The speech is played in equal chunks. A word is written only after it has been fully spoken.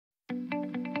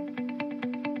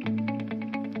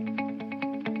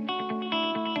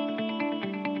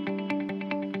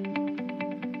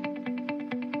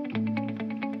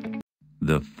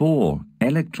The 4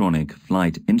 Electronic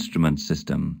Flight Instrument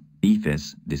System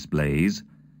EFIS displays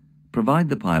provide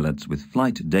the pilots with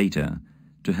flight data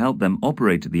to help them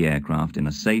operate the aircraft in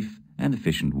a safe and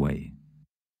efficient way.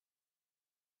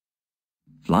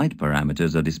 Flight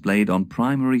parameters are displayed on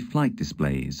primary flight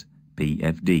displays,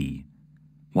 PFD,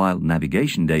 while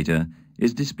navigation data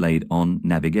is displayed on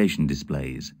navigation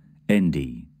displays,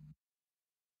 ND.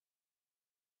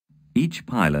 Each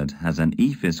pilot has an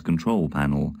EFIS control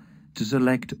panel to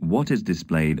select what is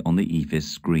displayed on the EFIS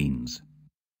screens.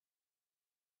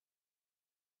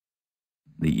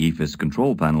 The EFIS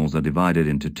control panels are divided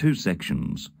into 2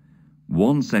 sections,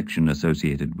 one section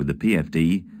associated with the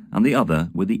PFD and the other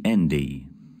with the ND.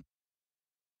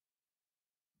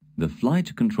 The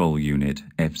Flight Control Unit,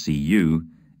 FCU,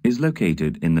 is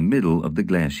located in the middle of the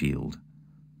glare shield.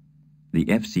 The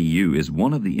FCU is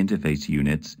one of the interface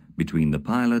units between the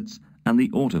pilots and the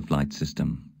autoflight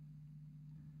system.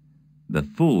 The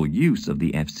full use of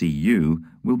the FCU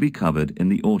will be covered in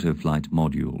the autoflight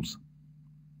modules.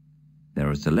 There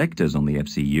are selectors on the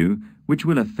FCU which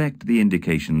will affect the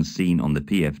indications seen on the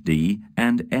PFD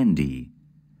and ND,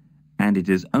 and it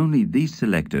is only these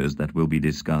selectors that will be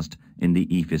discussed in the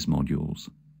EFIS modules.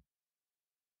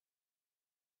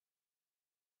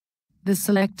 The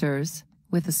selectors,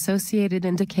 with associated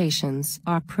indications,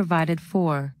 are provided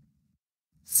for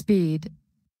speed,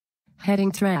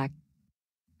 heading track,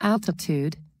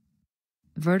 altitude,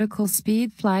 vertical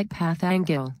speed flight path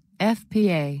angle,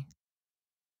 FPA.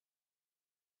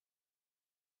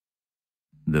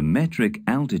 The metric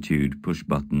altitude push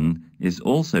button is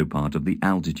also part of the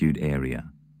altitude area.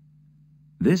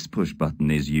 This push button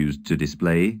is used to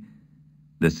display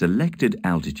the selected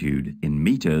altitude in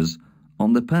meters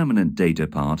on the permanent data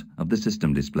part of the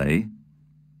system display.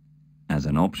 As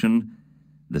an option,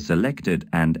 the selected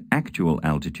and actual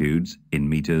altitudes in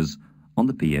meters on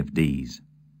the PFDs.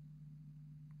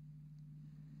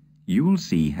 You will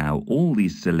see how all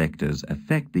these selectors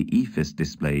affect the EFIS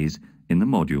displays in the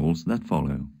modules that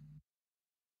follow.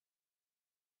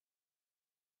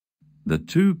 The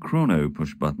 2 chrono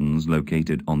push buttons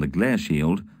located on the glare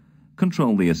shield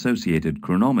control the associated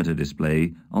chronometer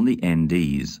display on the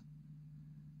NDs.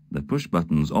 The push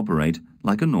buttons operate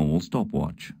like a normal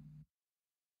stopwatch.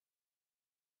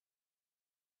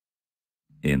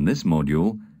 In this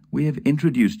module, we have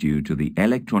introduced you to the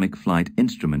Electronic Flight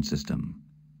Instrument System.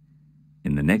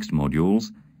 In the next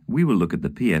modules, we will look at the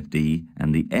PFD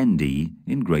and the ND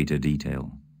in greater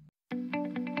detail.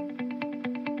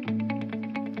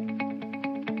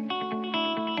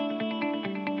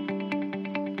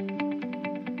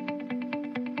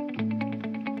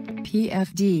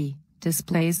 PFD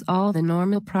displays all the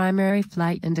normal primary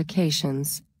flight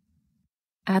indications: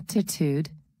 attitude,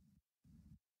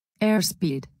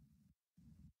 airspeed,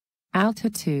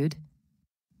 altitude,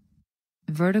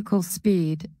 vertical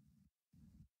speed,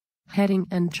 heading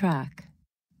and track.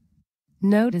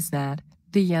 Notice that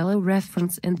the yellow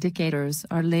reference indicators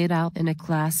are laid out in a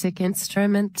classic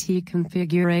instrument T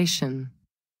configuration.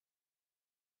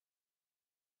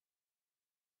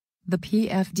 The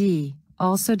PFD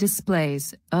also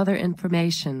displays other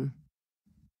information.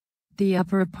 The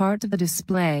upper part of the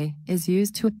display is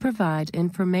used to provide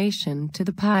information to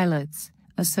the pilots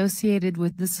associated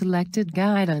with the selected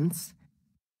guidance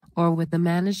or with the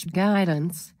managed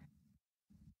guidance.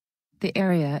 The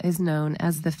area is known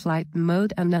as the Flight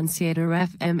Mode Annunciator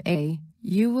FMA.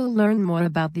 You will learn more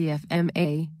about the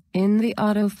FMA in the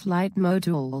Auto Flight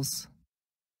modules.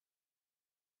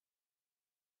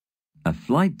 A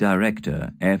Flight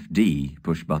Director FD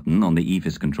push button on the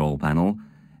EFIS control panel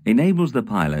enables the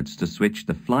pilots to switch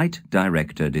the Flight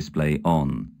Director display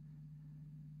on.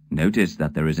 Notice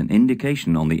that there is an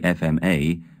indication on the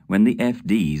FMA when the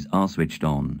FDs are switched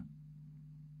on.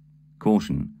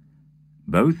 Caution: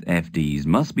 both FDs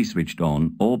must be switched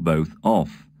on or both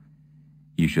off.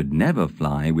 You should never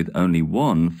fly with only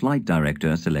one Flight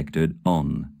Director selected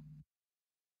on.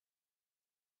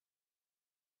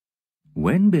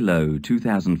 When below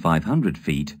 2,500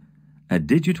 feet, a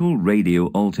digital radio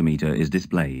altimeter is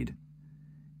displayed.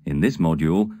 In this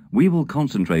module, we will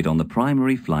concentrate on the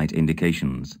primary flight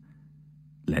indications.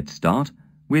 Let's start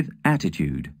with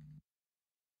attitude.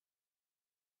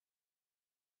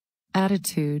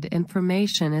 Attitude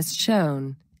information is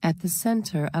shown at the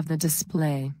center of the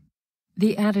display.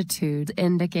 The attitude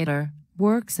indicator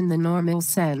works in the normal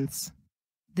sense.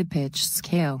 The pitch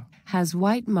scale has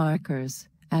white markers,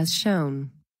 as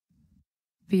shown.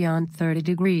 Beyond 30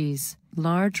 degrees,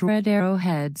 large red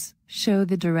arrowheads show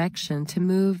the direction to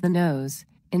move the nose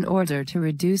in order to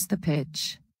reduce the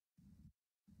pitch.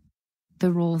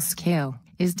 The roll scale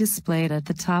is displayed at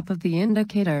the top of the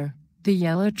indicator, The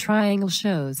yellow triangle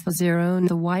shows the 0 and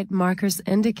the white markers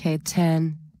indicate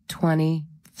 10, 20,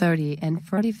 30 and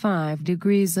 45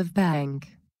 degrees of bank.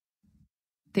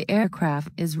 The aircraft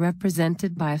is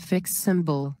represented by a fixed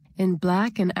symbol, in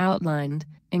black and outlined,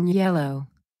 in yellow.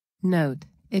 Note,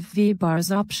 if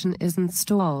V-bar's option is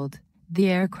installed, the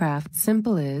aircraft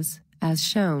symbol is, as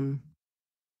shown.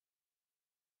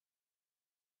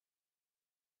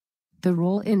 The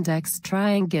roll index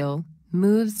triangle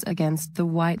moves against the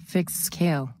white fixed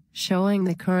scale, showing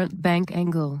the current bank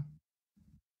angle.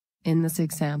 In this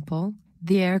example,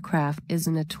 the aircraft is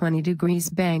in a 20 degrees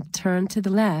bank turn to the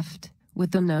left,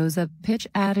 with the nose up pitch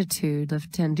attitude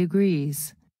of 10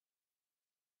 degrees.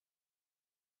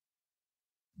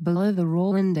 Below the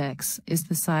roll index is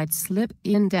the side slip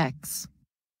index.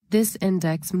 This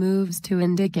index moves to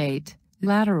indicate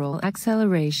lateral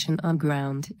acceleration on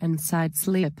ground and side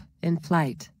slip in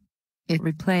flight. It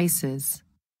replaces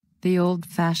the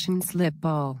old-fashioned slip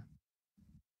ball.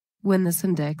 When this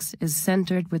index is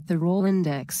centered with the roll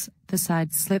index, the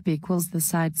side slip equals the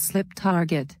side slip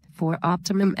target for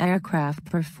optimum aircraft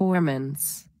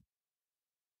performance.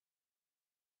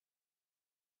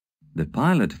 The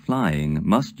pilot flying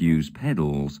must use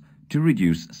pedals to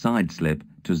reduce side slip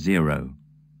to 0.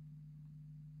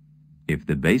 If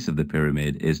the base of the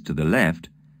pyramid is to the left,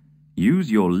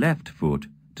 use your left foot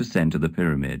to center the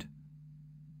pyramid.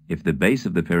 If the base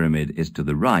of the pyramid is to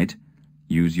the right,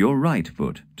 use your right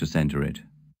foot to center it.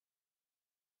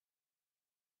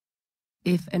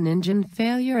 If an engine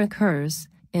failure occurs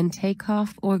in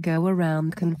takeoff or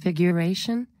go-around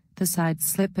configuration, the side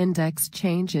slip index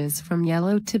changes from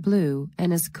yellow to blue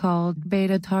and is called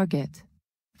beta target.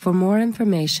 For more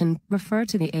information, refer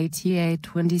to the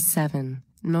A320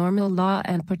 Normal Law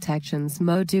and Protections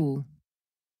module.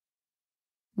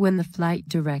 When the Flight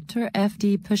Director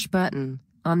FD push button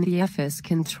on the EFIS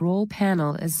control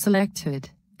panel is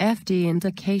selected, FD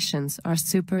indications are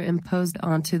superimposed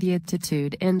onto the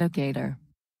attitude indicator.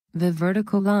 The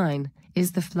vertical line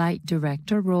is the Flight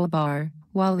Director roll bar,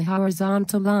 while the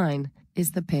horizontal line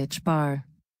is the pitch bar.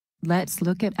 Let's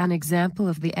look at an example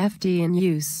of the FD in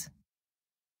use.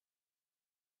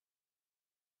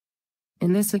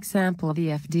 In this example, the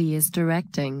FD is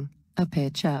directing a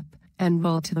pitch up and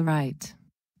roll to the right.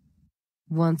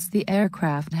 Once the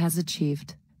aircraft has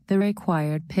achieved the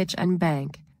required pitch and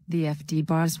bank, the FD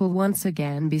bars will once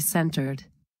again be centered.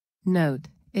 Note,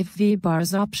 if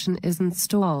V-bar's option is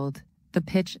installed, the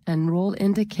pitch and roll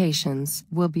indications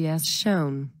will be as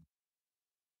shown.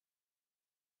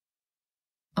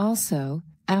 Also,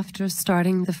 after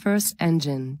starting the first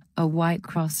engine, a white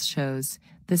cross shows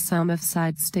the sum of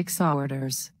side sticks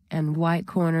orders, and white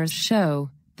corners show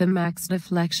the max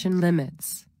deflection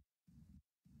limits.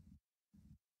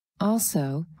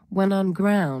 Also, when on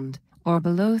ground, or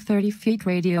below 30 feet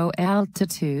radio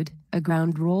altitude, a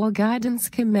ground roll guidance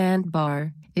command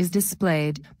bar is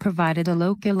displayed, provided a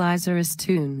localizer is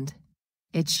tuned.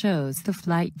 It shows the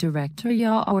flight director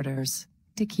yaw orders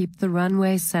to keep the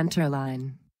runway center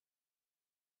line.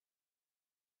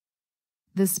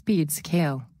 The speed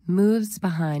scale moves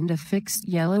behind a fixed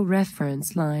yellow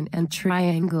reference line and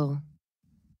triangle.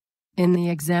 In the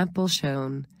example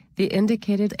shown, the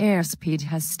indicated airspeed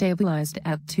has stabilized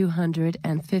at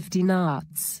 250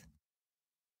 knots.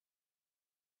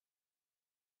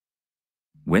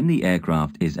 When the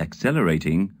aircraft is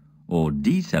accelerating or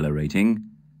decelerating,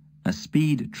 a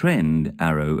speed trend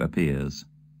arrow appears.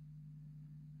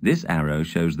 This arrow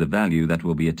shows the value that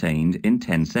will be attained in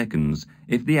 10 seconds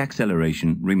if the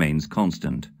acceleration remains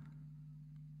constant.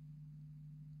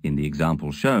 In the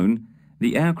example shown,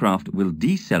 the aircraft will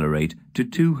decelerate to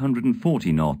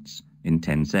 240 knots in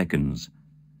 10 seconds.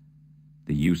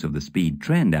 The use of the speed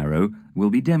trend arrow will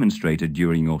be demonstrated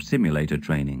during your simulator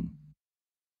training.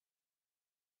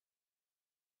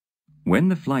 When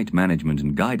the Flight Management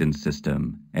and Guidance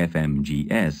System,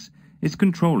 FMGS, is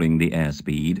controlling the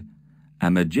airspeed, a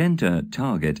magenta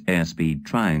target airspeed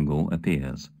triangle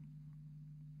appears.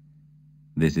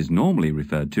 This is normally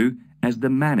referred to as the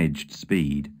managed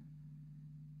speed.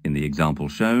 In the example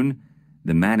shown,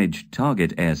 the managed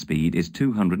target airspeed is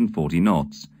 240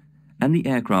 knots, and the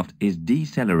aircraft is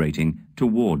decelerating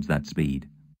towards that speed.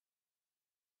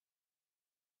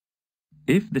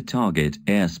 If the target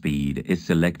airspeed is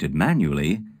selected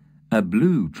manually, a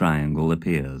blue triangle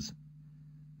appears.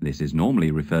 This is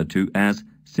normally referred to as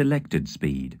selected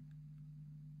speed.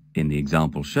 In the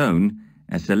example shown,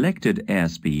 a selected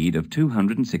airspeed of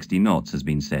 260 knots has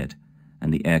been set,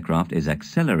 and the aircraft is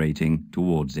accelerating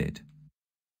towards it.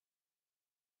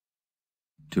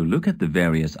 To look at the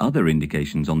various other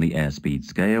indications on the airspeed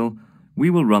scale, we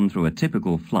will run through a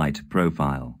typical flight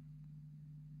profile.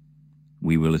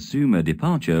 we will assume a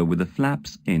departure with the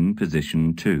flaps in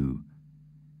position 2.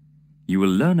 You will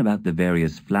learn about the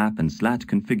various flap and slat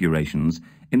configurations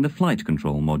in the flight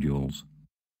control modules.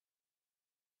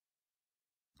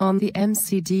 On the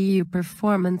MCDU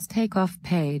Performance Takeoff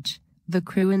page, the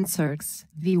crew inserts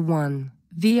V1,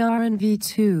 VR and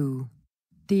V2.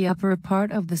 The upper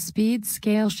part of the speed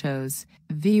scale shows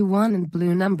V1 in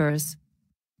blue numbers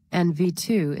and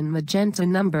V2 in magenta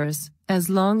numbers, as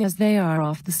long as they are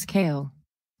off the scale.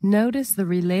 Notice the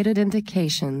related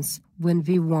indications when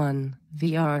V1,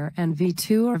 VR and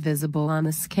V2 are visible on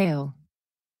the scale.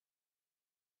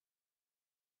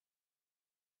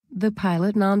 The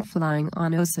pilot non-flying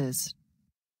on OSIS.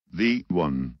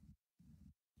 V1.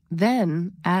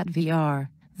 Then, at VR,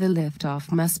 the liftoff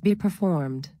must be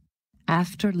performed.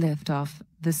 After liftoff,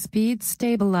 the speed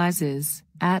stabilizes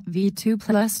at V2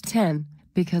 plus 10,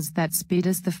 because that speed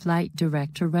is the flight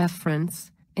director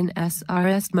reference in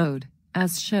SRS mode,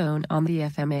 as shown on the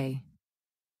FMA.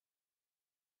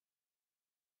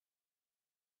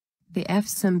 The F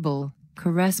symbol,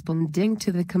 corresponding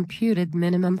to the computed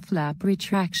minimum flap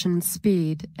retraction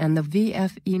speed, and the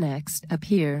VFE next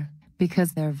appear,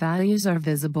 because their values are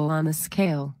visible on the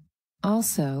scale.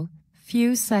 Also,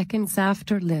 few seconds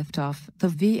after liftoff, the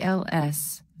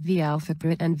VLS,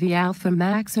 VAlpha and VAlpha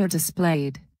Max are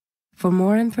displayed. For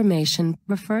more information,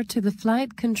 refer to the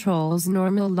Flight Controls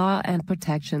Normal Law and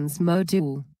Protections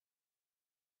module.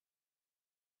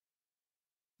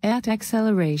 At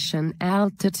acceleration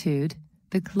altitude,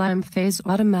 the climb phase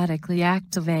automatically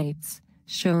activates,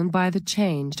 shown by the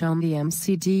change on the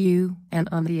MCDU and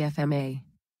on the FMA.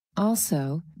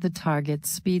 Also, the target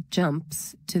speed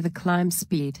jumps to the climb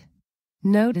speed.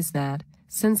 Notice that,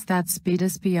 since that speed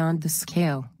is beyond the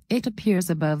scale, it appears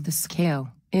above the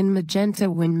scale, in magenta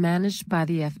when managed by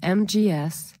the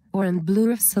FMGS, or in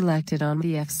blue if selected on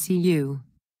the FCU.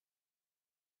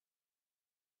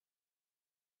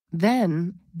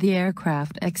 Then, the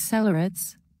aircraft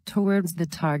accelerates towards the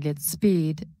target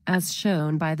speed, as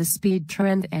shown by the speed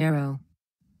trend arrow.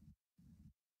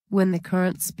 When the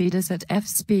current speed is at F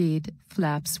speed,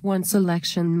 flaps 1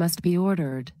 selection must be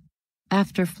ordered.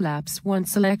 After flaps 1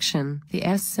 selection, the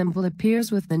S symbol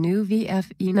appears with the new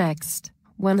VFE next,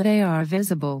 when they are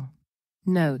visible.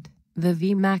 Note, the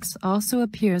Vmax also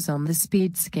appears on the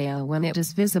speed scale when it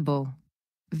is visible.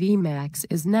 Vmax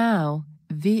is now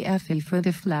VFE for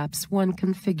the flaps 1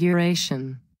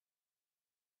 configuration.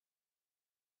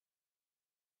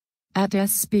 At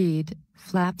S speed,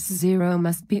 flaps 0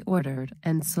 must be ordered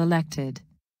and selected.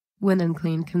 When in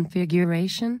clean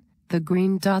configuration, the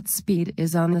green dot speed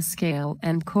is on the scale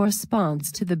and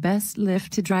corresponds to the best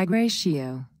lift-to-drag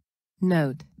ratio.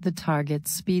 Note, the target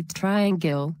speed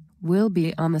triangle will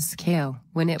be on the scale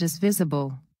when it is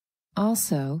visible.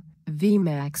 Also,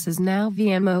 Vmax is now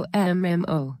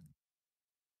VMO/MMO.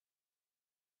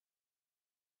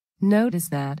 Notice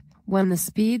that, when the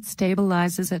speed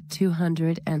stabilizes at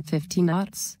 250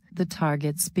 knots, the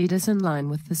target speed is in line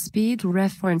with the speed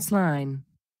reference line.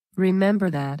 Remember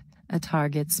that, a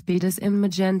target speed is in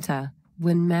magenta,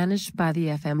 when managed by the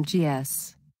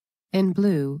FMGS. In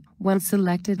blue, when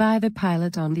selected by the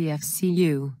pilot on the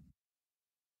FCU.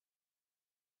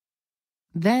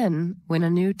 Then, when a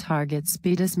new target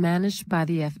speed is managed by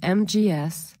the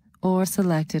FMGS, or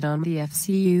selected on the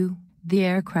FCU, the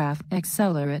aircraft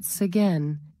accelerates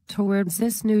again, towards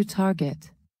this new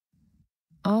target.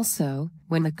 Also,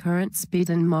 when the current speed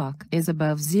in Mach is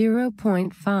above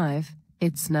 0.5,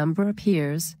 its number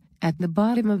appears at the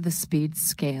bottom of the speed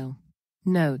scale.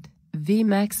 Note,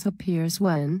 Vmax appears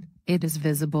when it is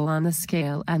visible on the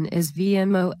scale and is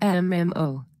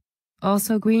VMO/MMO.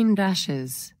 Also, green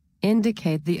dashes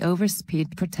indicate the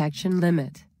overspeed protection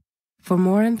limit. For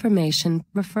more information,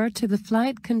 refer to the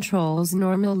Flight Controls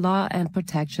Normal Law and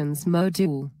Protections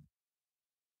module.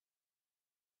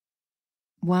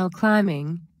 While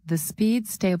climbing, the speed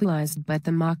stabilized but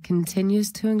the Mach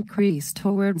continues to increase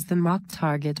towards the Mach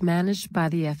target managed by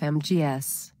the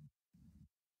FMGS.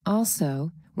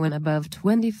 Also, when above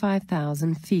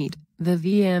 25,000 feet, the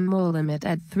VMO limit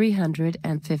at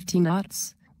 350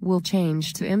 knots will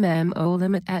change to MMO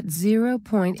limit at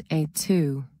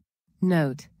 0.82.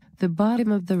 Note, the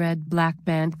bottom of the red-black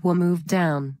band will move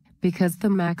down, because the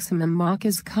maximum Mach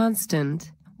is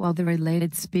constant, while the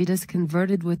related speed is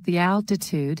converted with the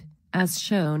altitude, as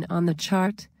shown on the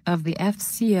chart of the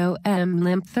FCOM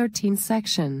LIMP 13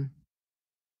 section.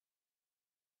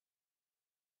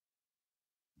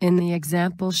 In the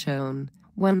example shown,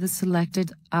 when the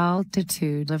selected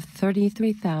altitude of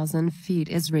 33,000 feet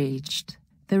is reached,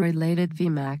 the related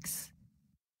Vmax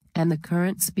and the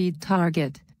current speed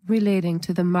target, relating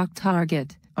to the Mach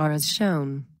target, are as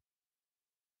shown.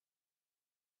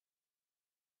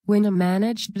 When a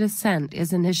managed descent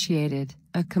is initiated,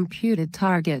 a computed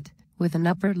target, with an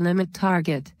upper limit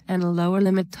target and a lower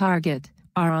limit target,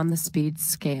 are on the speed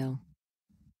scale.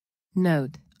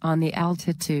 Note: on the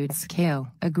altitude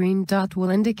scale, a green dot will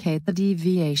indicate the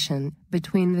deviation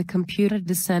between the computed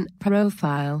descent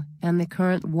profile and the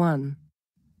current one.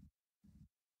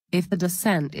 If the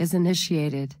descent is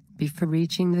initiated before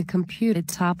reaching the computed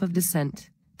top of descent,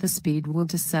 the speed will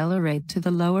decelerate to the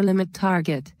lower limit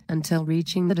target until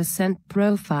reaching the descent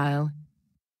profile.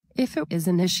 If it is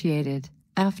initiated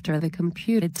after the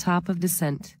computed top of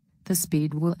descent, the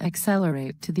speed will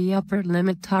accelerate to the upper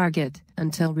limit target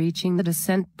until reaching the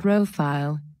descent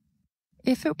profile.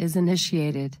 If it is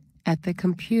initiated at the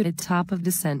computed top of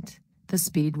descent, the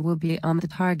speed will be on the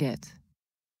target.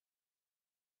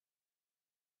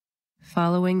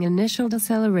 Following initial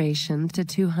deceleration to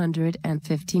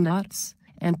 250 knots,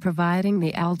 and providing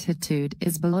the altitude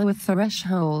is below a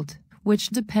threshold, which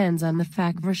depends on the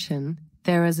FAC version,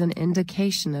 there is an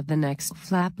indication of the next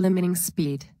flap limiting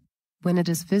speed. When it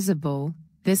is visible,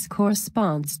 this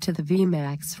corresponds to the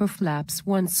Vmax for flaps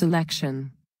 1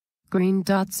 selection. Green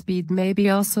dot speed may be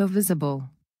also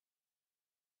visible.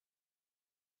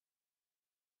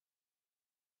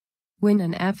 When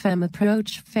an FM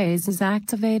approach phase is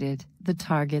activated, the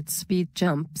target speed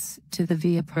jumps to the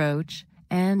V approach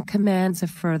and commands a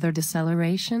further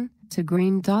deceleration to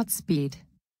green dot speed.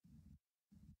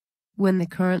 When the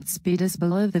current speed is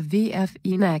below the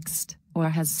VFE next,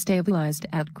 or has stabilized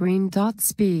at green dot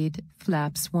speed,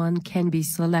 flaps 1 can be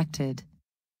selected.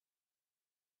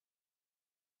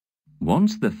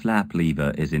 Once the flap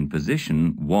lever is in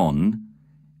position 1,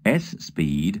 S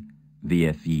speed,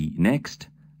 VFE next,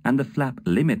 and the flap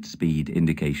limit speed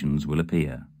indications will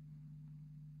appear.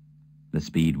 The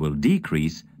speed will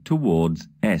decrease towards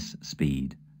S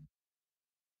speed.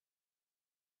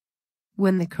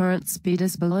 When the current speed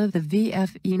is below the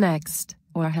VFE next,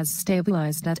 or has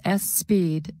stabilized at S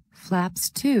speed,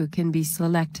 flaps 2 can be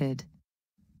selected.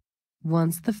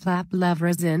 Once the flap lever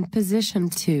is in position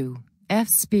 2, F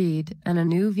speed and a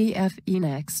new VFE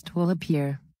next will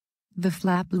appear. The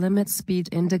flap limit speed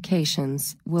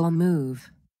indications will move.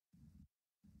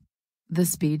 The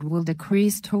speed will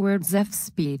decrease towards F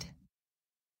speed.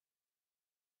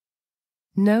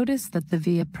 Notice that the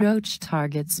V approach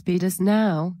target speed is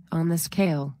now on the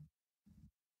scale.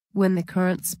 When the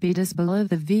current speed is below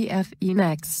the VFE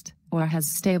next, or has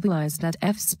stabilized at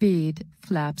F speed,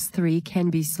 flaps 3 can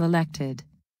be selected.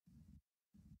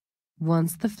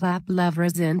 Once the flap lever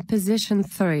is in position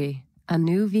 3, a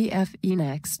new VFE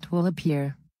next will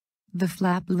appear. The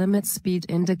flap limit speed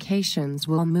indications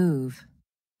will move.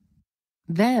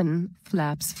 Then,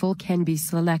 flaps full can be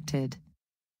selected.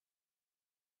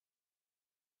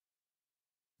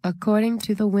 According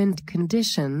to the wind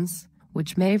conditions,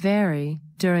 which may vary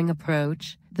during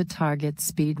approach, the target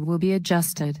speed will be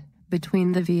adjusted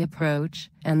between the V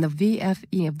approach and the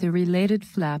VFE of the related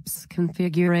flaps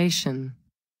configuration.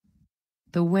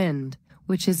 The wind,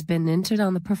 which has been entered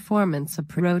on the performance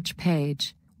approach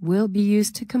page, will be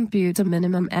used to compute a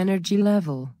minimum energy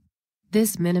level.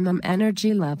 This minimum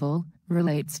energy level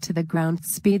relates to the ground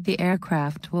speed the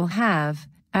aircraft will have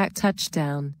at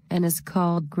touchdown and is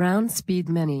called ground speed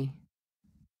mini.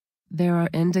 There are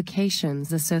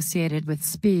indications associated with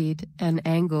speed and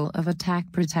angle of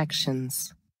attack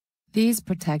protections. These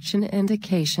protection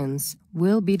indications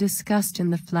will be discussed in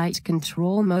the flight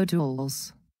control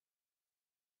modules.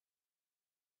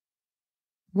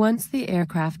 Once the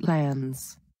aircraft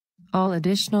lands, all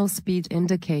additional speed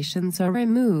indications are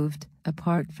removed,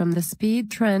 apart from the speed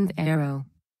trend arrow.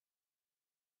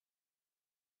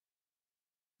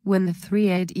 When the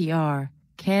 3ADR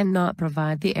cannot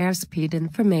provide the airspeed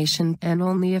information and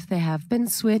only if they have been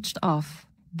switched off,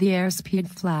 the airspeed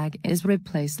flag is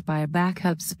replaced by a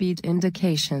backup speed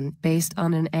indication based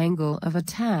on an angle of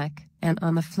attack and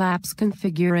on the flaps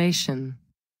configuration.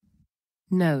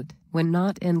 Note: when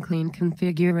not in clean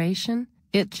configuration,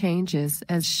 it changes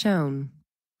as shown.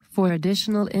 For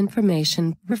additional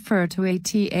information, refer to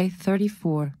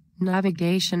ATA34,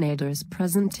 Navigation Aider's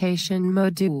presentation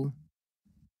module.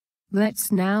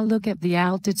 Let's now look at the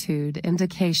altitude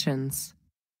indications.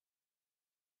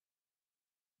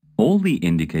 All the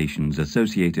indications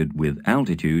associated with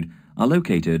altitude are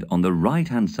located on the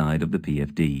right-hand side of the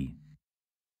PFD.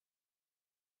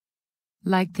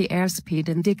 Like the airspeed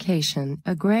indication,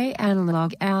 a gray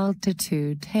analog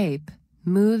altitude tape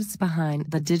moves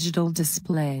behind the digital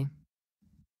display.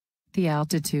 The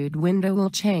altitude window will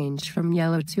change from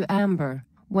yellow to amber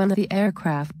when the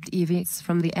aircraft deviates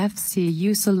from the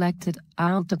FCU selected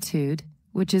altitude,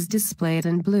 which is displayed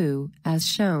in blue as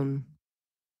shown.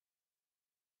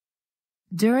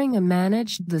 During a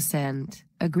managed descent,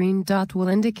 a green dot will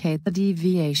indicate the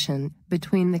deviation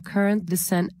between the current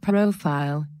descent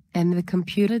profile and the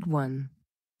computed one.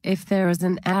 If there is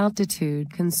an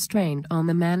altitude constraint on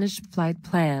the managed flight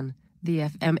plan, the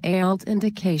FMA alt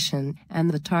indication and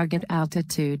the target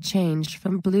altitude change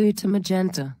from blue to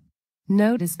magenta.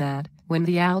 Notice that, when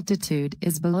the altitude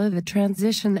is below the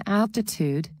transition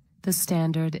altitude, the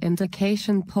standard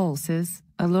indication pulses,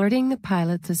 alerting the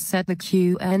pilot to set the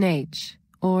QNH,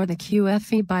 or the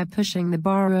QFE by pushing the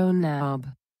baro knob.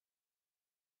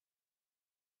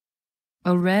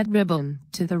 A red ribbon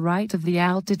to the right of the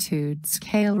altitude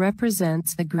scale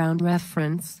represents the ground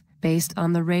reference, based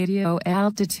on the radio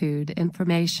altitude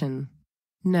information.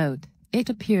 Note, it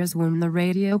appears when the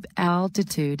radio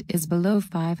altitude is below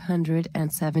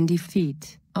 570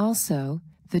 feet. Also,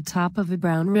 the top of a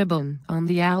brown ribbon on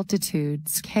the altitude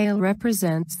scale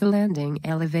represents the landing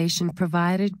elevation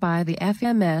provided by the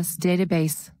FMS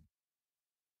database.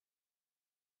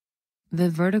 The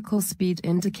vertical speed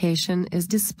indication is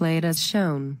displayed as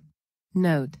shown.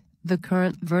 Note, the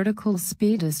current vertical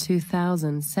speed is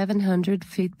 2,700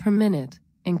 feet per minute,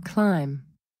 in climb.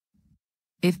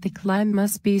 If the climb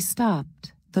must be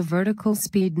stopped, the vertical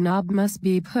speed knob must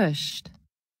be pushed.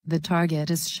 The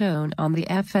target is shown on the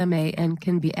FMA and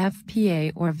can be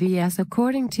FPA or VS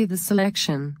according to the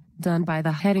selection done by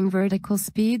the heading vertical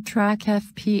speed track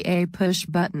FPA push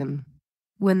button.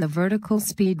 When the vertical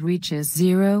speed reaches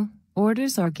 0,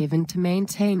 orders are given to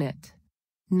maintain it.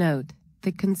 Note,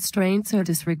 the constraints are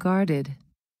disregarded.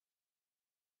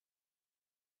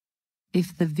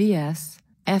 If the VS,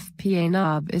 FPA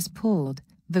knob is pulled,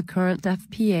 the current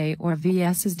FPA or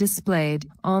VS is displayed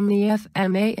on the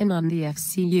FMA and on the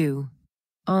FCU.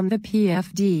 On the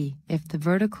PFD, if the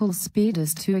vertical speed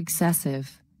is too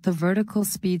excessive, the vertical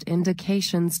speed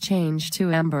indications change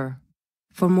to amber.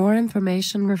 For more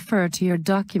information, refer to your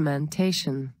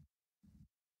documentation.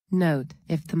 Note,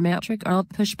 if the metric alt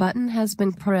push button has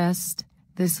been pressed,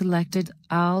 the selected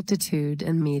altitude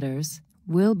in meters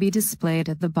will be displayed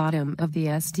at the bottom of the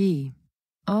SD.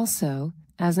 Also,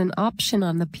 as an option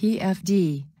on the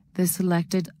PFD, the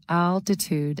selected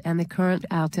altitude and the current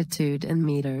altitude in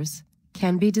meters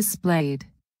can be displayed.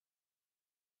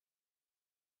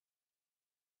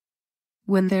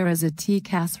 When there is a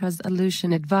TCAS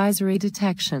resolution advisory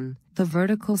detection, the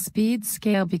vertical speed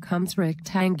scale becomes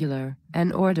rectangular,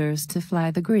 and orders to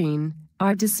fly the green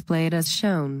are displayed as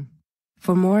shown.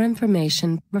 For more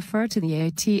information, refer to the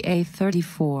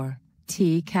ATA34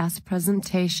 TCAS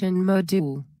presentation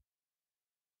module.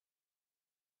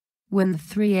 When the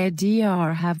 3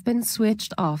 ADR have been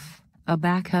switched off, a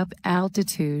backup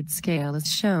altitude scale is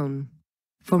shown.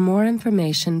 For more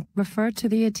information, refer to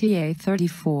the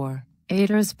ATA34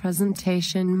 ADR's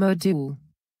presentation module.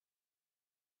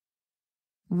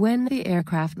 When the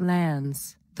aircraft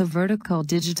lands, the vertical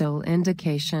digital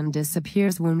indication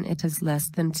disappears when it is less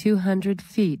than 200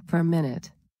 feet per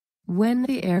minute. When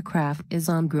the aircraft is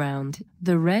on ground,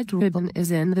 the red ribbon is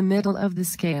in the middle of the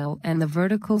scale and the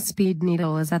vertical speed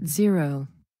needle is at 0.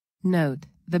 Note,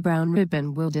 the brown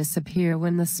ribbon will disappear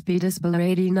when the speed is below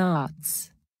 80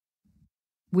 knots.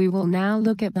 We will now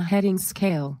look at the heading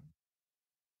scale.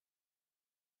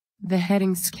 The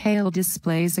heading scale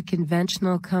displays a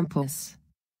conventional compass.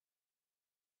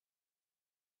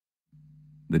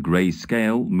 The gray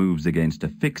scale moves against a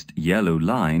fixed yellow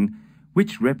line,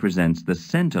 which represents the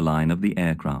center line of the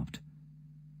aircraft.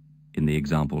 In the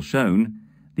example shown,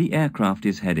 the aircraft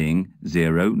is heading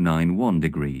 091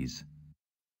 degrees.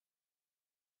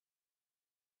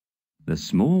 The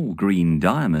small green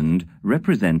diamond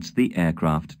represents the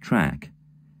aircraft track,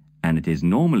 and it is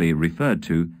normally referred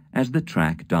to as the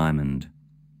track diamond.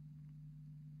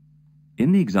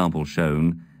 In the example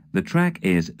shown, the track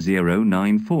is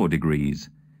 094 degrees,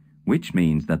 which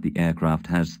means that the aircraft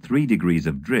has 3 degrees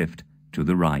of drift to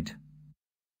the right.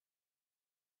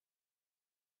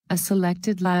 A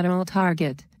selected lateral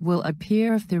target will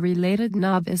appear if the related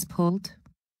knob is pulled.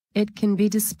 It can be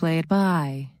displayed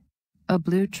by a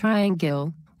blue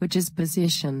triangle, which is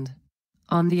positioned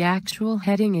on the actual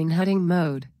heading in heading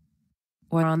mode,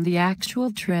 or on the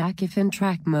actual track if in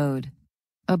track mode.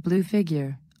 A blue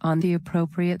figure on the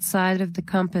appropriate side of the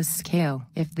compass scale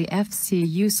if the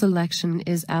FCU selection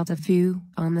is out of view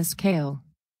on the scale.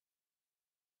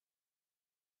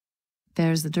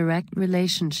 There's a direct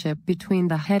relationship between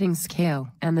the heading scale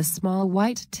and the small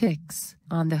white ticks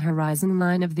on the horizon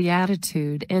line of the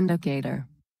attitude indicator.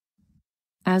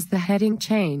 As the heading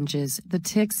changes, the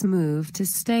ticks move to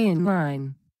stay in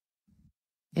line.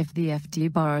 If the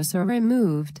FD bars are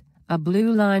removed, a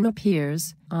blue line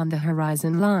appears on the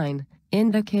horizon line,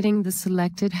 indicating the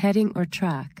selected heading or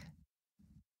track.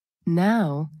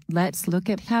 Now, let's look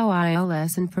at how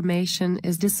ILS information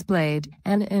is displayed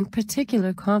and in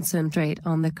particular concentrate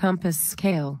on the compass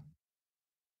scale.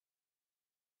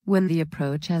 When the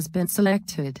approach has been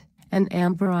selected, an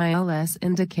amber ILS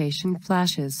indication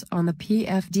flashes on the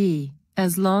PFD,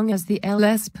 as long as the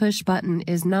LS push button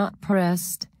is not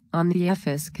pressed on the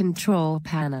EFIS control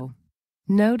panel.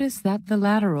 Notice that the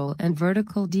lateral and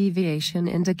vertical deviation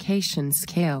indication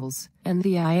scales and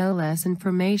the ILS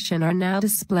information are now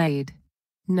displayed.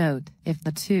 Note, if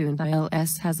the tuned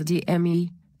ILS has a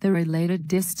DME, the related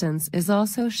distance is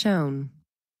also shown.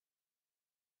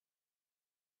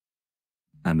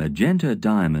 A magenta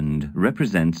diamond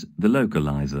represents the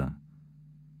localizer.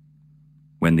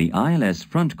 When the ILS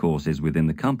front course is within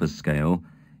the compass scale,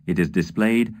 it is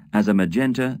displayed as a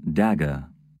magenta dagger.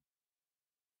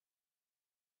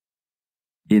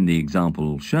 In the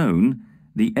example shown,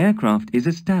 the aircraft is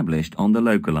established on the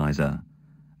localizer,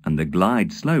 and the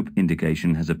glide slope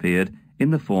indication has appeared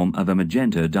in the form of a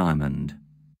magenta diamond.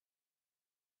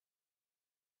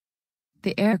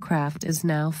 The aircraft is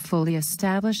now fully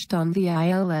established on the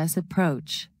ILS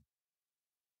approach.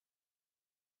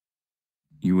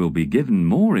 You will be given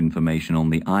more information on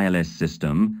the ILS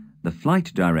system, the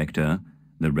flight director,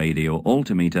 the radio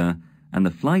altimeter, and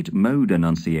the flight mode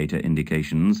annunciator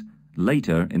indications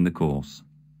later in the course.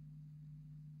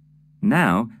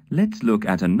 Now, let's look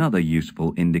at another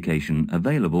useful indication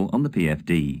available on the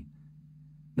PFD,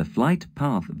 the flight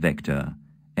path vector,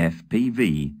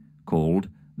 FPV, called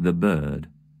the bird.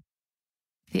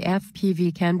 The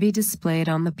FPV can be displayed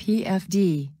on the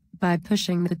PFD by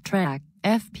pushing the track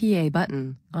FPA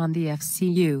button on the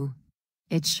FCU.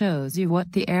 It shows you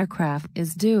what the aircraft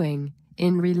is doing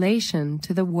in relation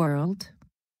to the world.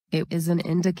 It is an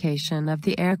indication of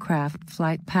the aircraft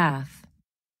flight path.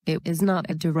 It is not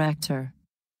a director.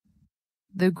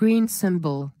 The green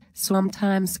symbol,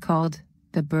 sometimes called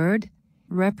the bird,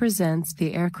 represents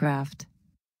the aircraft.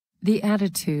 The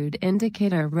attitude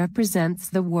indicator represents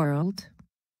the world.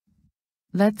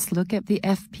 Let's look at the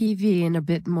FPV in a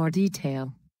bit more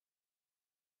detail.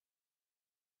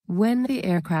 When the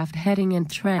aircraft heading and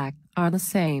track are the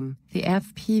same, the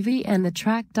FPV and the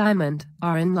track diamond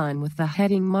are in line with the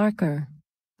heading marker.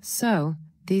 So,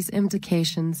 these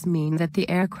indications mean that the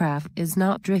aircraft is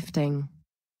not drifting.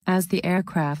 As the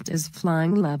aircraft is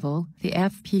flying level, the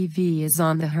FPV is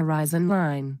on the horizon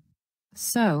line.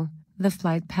 So, the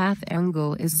flight path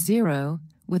angle is 0,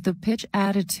 with a pitch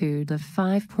attitude of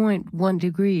 5.1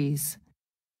 degrees.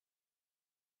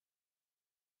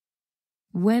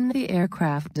 When the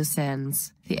aircraft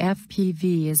descends, the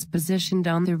FPV is positioned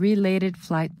on the related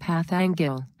flight path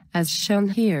angle, as shown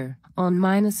here, on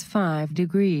 -5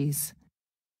 degrees.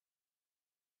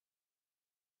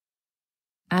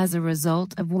 As a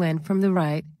result of wind from the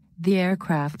right, the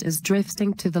aircraft is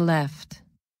drifting to the left.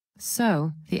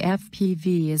 So, the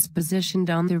FPV is positioned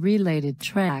on the related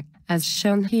track, as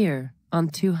shown here, on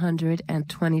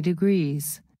 220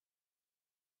 degrees.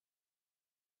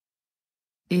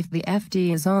 If the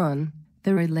FD is on,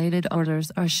 the related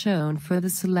orders are shown for the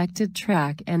selected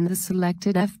track and the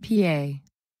selected FPA.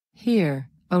 Here,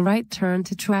 a right turn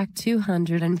to track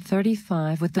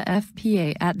 235 with the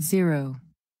FPA at 0.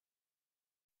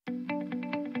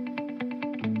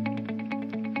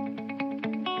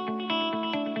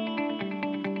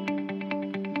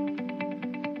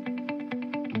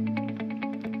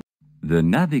 The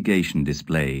navigation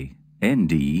display,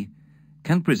 ND,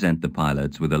 can present the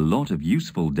pilots with a lot of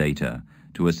useful data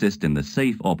to assist in the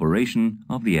safe operation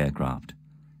of the aircraft.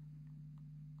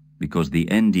 Because the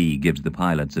ND gives the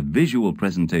pilots a visual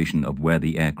presentation of where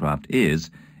the aircraft is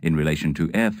in relation to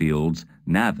airfields,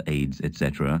 nav aids,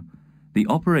 etc., the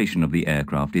operation of the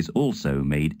aircraft is also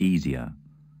made easier.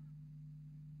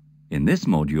 In this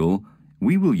module,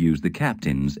 we will use the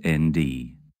captain's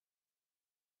ND.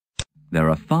 There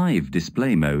are 5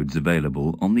 display modes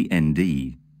available on the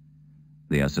ND.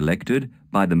 They are selected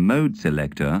by the mode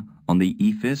selector on the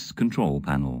EFIS control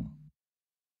panel.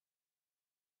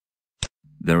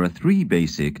 There are 3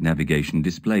 basic navigation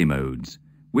display modes,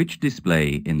 which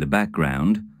display in the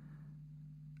background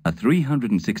a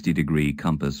 360-degree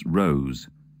compass rose.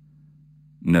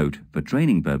 Note, for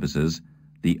training purposes,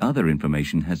 the other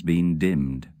information has been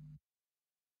dimmed.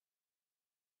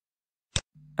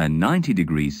 A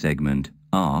 90-degree segment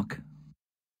arc,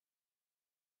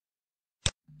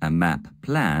 a map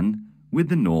plan with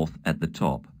the north at the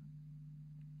top.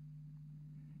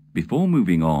 Before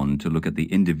moving on to look at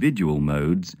the individual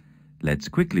modes, let's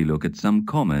quickly look at some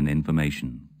common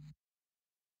information.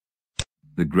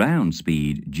 The ground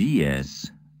speed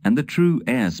GS and the true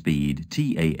airspeed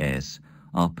TAS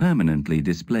are permanently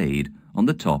displayed on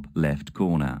the top left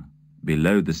corner.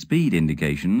 Below the speed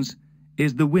indications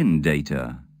is the wind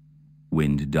data,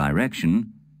 wind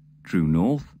direction, true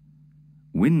north,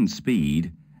 wind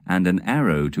speed, and an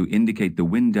arrow to indicate the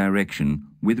wind direction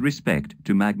with respect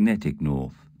to magnetic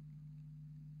north.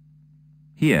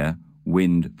 Here,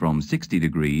 wind from 60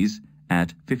 degrees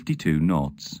at 52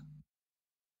 knots.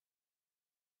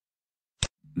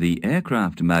 The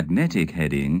aircraft magnetic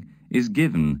heading is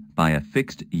given by a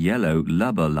fixed yellow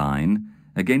lubber line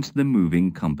against the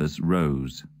moving compass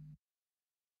rose.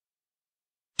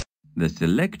 The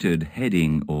selected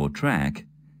heading or track,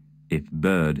 if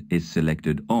bird is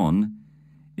selected on,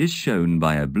 is shown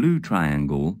by a blue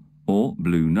triangle or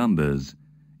blue numbers,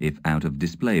 if out of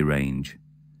display range.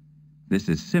 This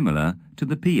is similar to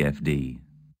the PFD.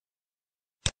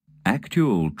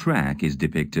 Actual track is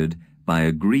depicted by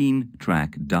a green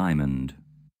track diamond.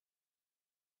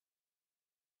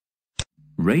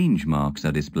 Range marks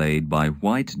are displayed by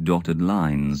white dotted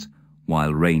lines,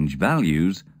 while range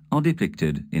values are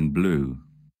depicted in blue.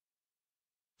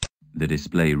 The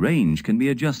display range can be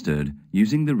adjusted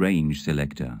using the range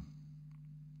selector.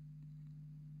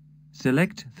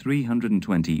 Select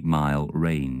 320-mile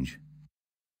range.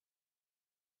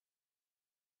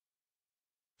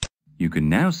 You can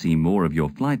now see more of your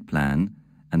flight plan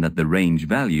and that the range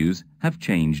values have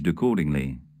changed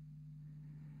accordingly.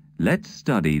 Let's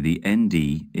study the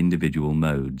ND individual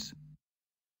modes.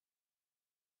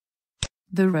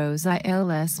 The ROSE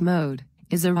ILS mode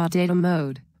is a raw data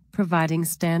mode, providing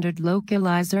standard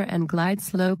localizer and glide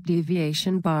slope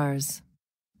deviation bars.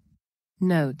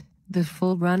 Note, the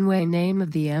full runway name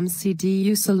of the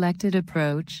MCDU selected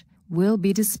approach will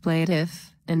be displayed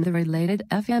if, in the related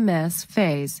FMS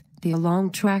phase, the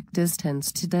along track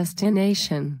distance to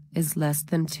destination is less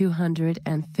than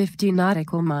 250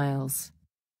 nautical miles.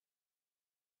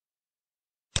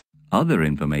 Other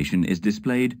information is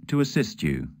displayed to assist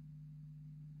you.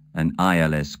 An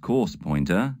ILS course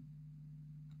pointer,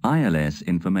 ILS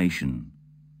information.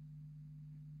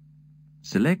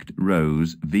 Select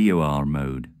ROSE VOR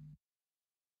mode.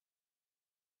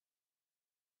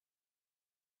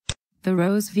 The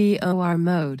ROSE VOR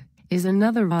mode is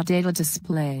another raw data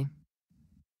display.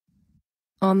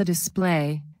 On the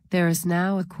display, there is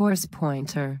now a course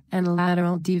pointer and a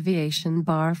lateral deviation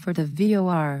bar for the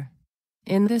VOR.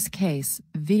 In this case,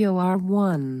 VOR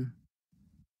 1.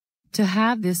 To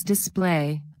have this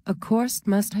display, a course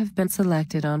must have been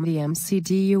selected on the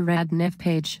MCDU RadNav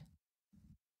page.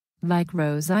 Like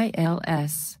ROSE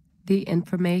ILS, the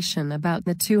information about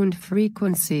the tuned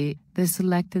frequency, the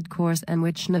selected course and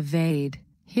which navade,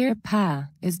 here PA,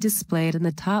 is displayed in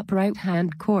the top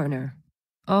right-hand corner.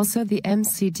 Also the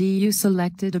MCDU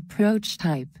selected approach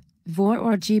type, VOR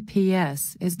or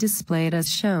GPS, is displayed as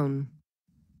shown.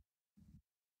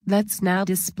 Let's now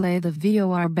display the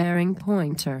VOR bearing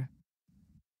pointer.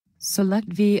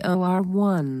 Select VOR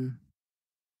 1.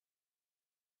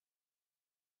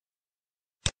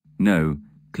 No,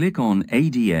 click on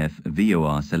ADF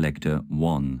VOR Selector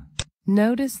 1.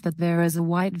 Notice that there is a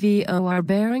white VOR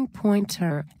bearing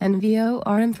pointer and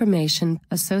VOR information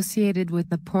associated with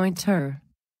the pointer.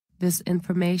 This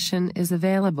information is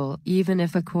available even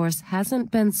if a course hasn't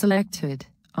been selected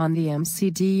on the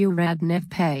MCDU RadNav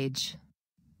page.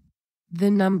 The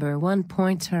number 1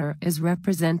 pointer is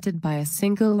represented by a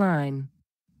single line.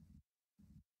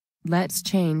 Let's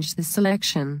change the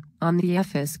selection on the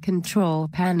EFIS control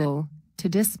panel to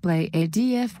display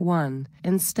ADF 1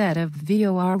 instead of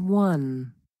VOR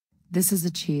 1. This is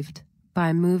achieved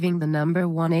by moving the number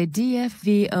 1 ADF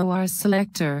VOR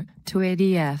selector to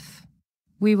ADF.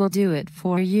 We will do it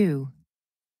for you.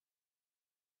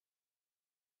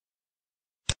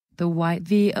 The white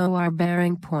VOR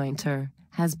bearing pointer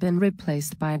has been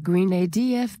replaced by a green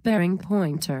ADF bearing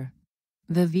pointer.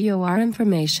 The VOR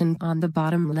information on the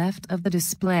bottom left of the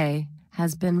display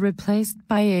has been replaced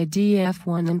by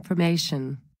ADF1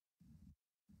 information.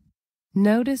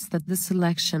 Notice that the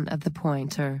selection of the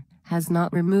pointer has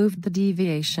not removed the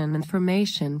deviation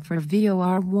information for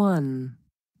VOR1.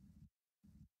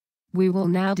 We will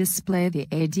now display the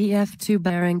ADF2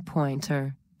 bearing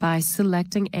pointer by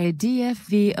selecting ADF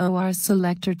VOR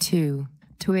Selector 2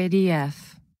 to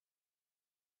ADF.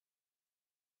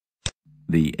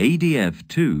 The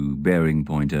ADF2 bearing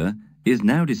pointer is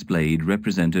now displayed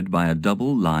represented by a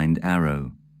double-lined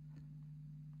arrow.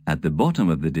 At the bottom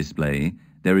of the display,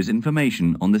 there is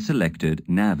information on the selected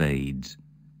nav aids.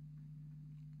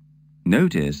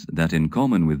 Notice that in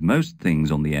common with most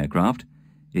things on the aircraft,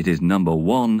 it is number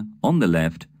 1 on the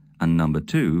left and number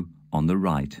 2 on the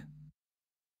right.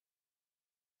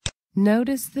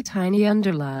 Notice the tiny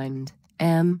underlined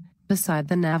M beside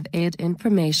the nav aid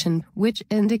information, which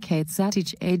indicates that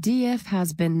each ADF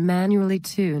has been manually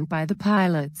tuned by the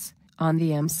pilots, on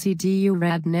the MCDU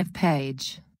RadNav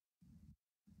page.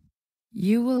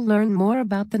 You will learn more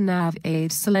about the nav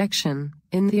aid selection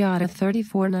in the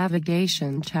A320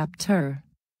 navigation chapter.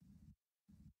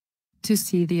 To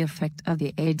see the effect of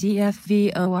the ADF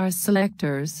VOR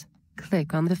selectors,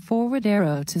 click on the forward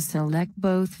arrow to select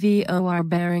both VOR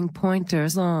bearing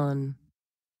pointers on.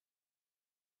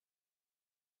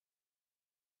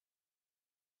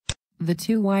 The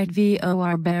two white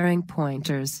VOR bearing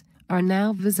pointers are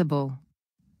now visible.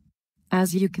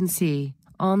 As you can see,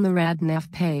 on the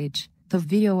RadNav page, the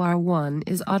VOR1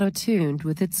 is auto-tuned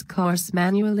with its course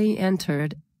manually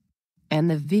entered, and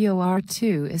the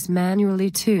VOR2 is manually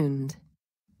tuned.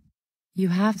 You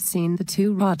have seen the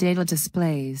two raw data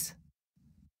displays.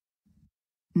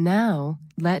 Now,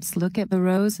 let's look at the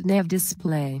ROS nav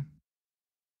display.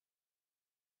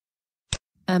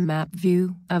 A map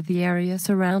view of the area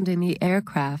surrounding the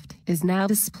aircraft is now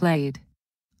displayed.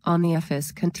 On the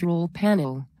EFIS control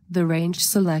panel, the range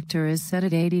selector is set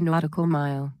at 80 nautical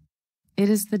mile. It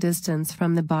is the distance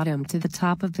from the bottom to the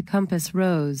top of the compass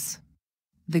rose.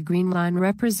 The green line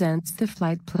represents the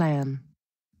flight plan.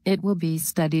 It will be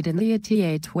studied in the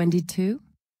A320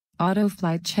 Auto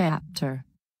Flight chapter.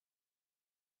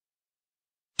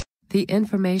 The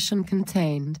information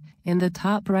contained in the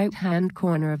top right-hand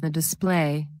corner of the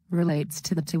display relates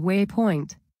to the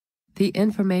waypoint. The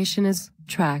information is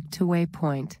track to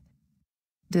waypoint,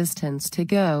 distance to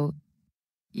go,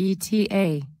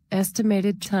 ETA,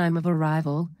 estimated time of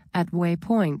arrival at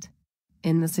waypoint.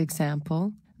 In this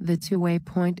example, the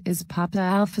waypoint is Papa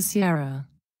Alpha Sierra,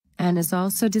 and is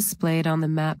also displayed on the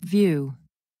map view.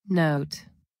 Note: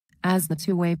 as the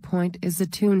waypoint is a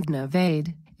tuned nav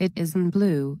aid, it is in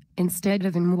blue instead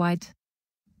of in white.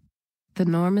 The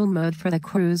normal mode for the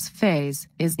cruise phase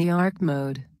is the arc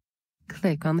mode.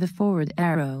 Click on the forward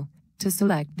arrow to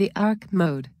select the arc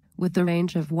mode with the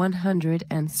range of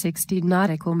 160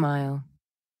 nautical mile.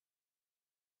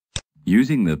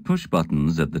 Using the push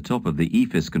buttons at the top of the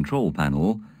EFIS control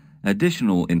panel,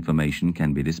 additional information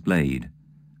can be displayed.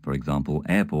 For example,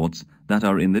 airports that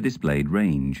are in the displayed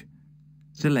range.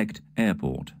 Select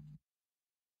Airport.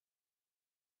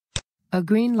 A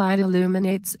green light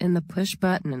illuminates in the push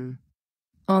button.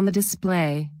 On the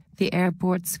display, the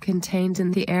airports contained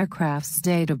in the aircraft's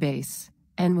database,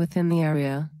 and within the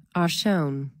area, are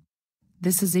shown.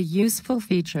 This is a useful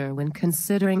feature when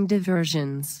considering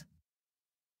diversions.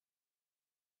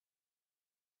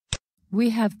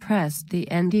 We have pressed the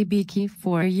NDB key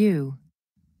for you.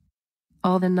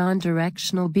 All the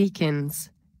non-directional beacons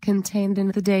contained in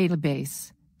the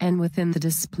database and within the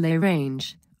display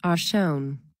range are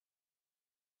shown.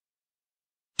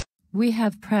 We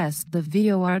have pressed the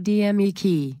VOR DME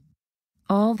key.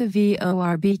 All the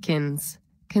VOR beacons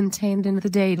contained in the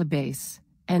database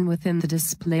and within the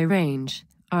display range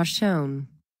are shown.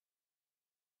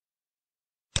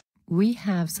 We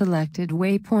have selected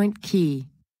waypoint key.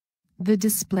 The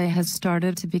display has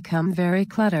started to become very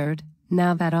cluttered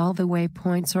now that all the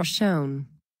waypoints are shown.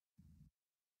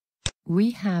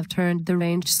 We have turned the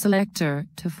range selector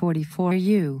to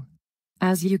 44U.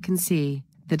 As you can see,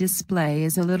 the display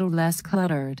is a little less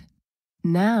cluttered.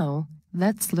 Now,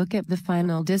 let's look at the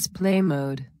final display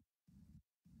mode.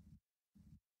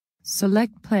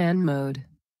 Select Plan Mode.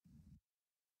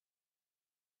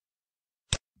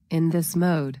 In this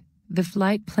mode, the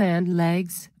flight plan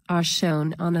legs are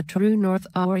shown on a true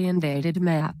north-orientated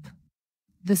map.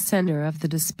 The center of the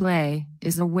display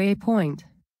is a waypoint.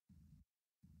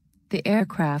 The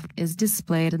aircraft is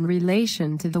displayed in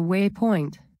relation to the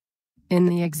waypoint. In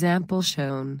the example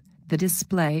shown, the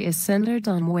display is centered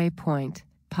on waypoint,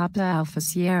 Papa Alpha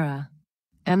Sierra,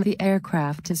 and the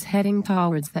aircraft is heading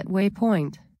towards that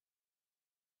waypoint.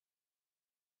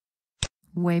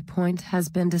 Waypoint has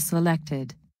been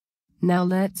deselected. Now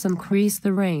let's increase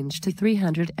the range to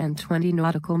 320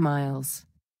 nautical miles.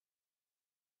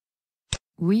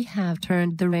 We have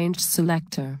turned the range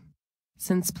selector.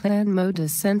 Since plan mode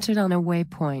is centered on a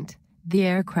waypoint, the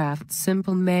aircraft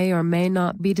symbol may or may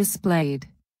not be displayed.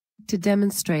 To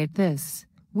demonstrate this,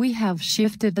 we have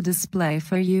shifted the display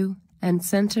for you and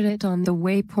centered it on the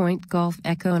waypoint Golf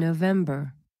Echo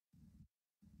November.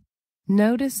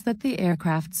 Notice that the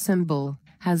aircraft symbol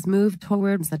has moved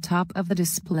towards the top of the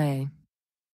display.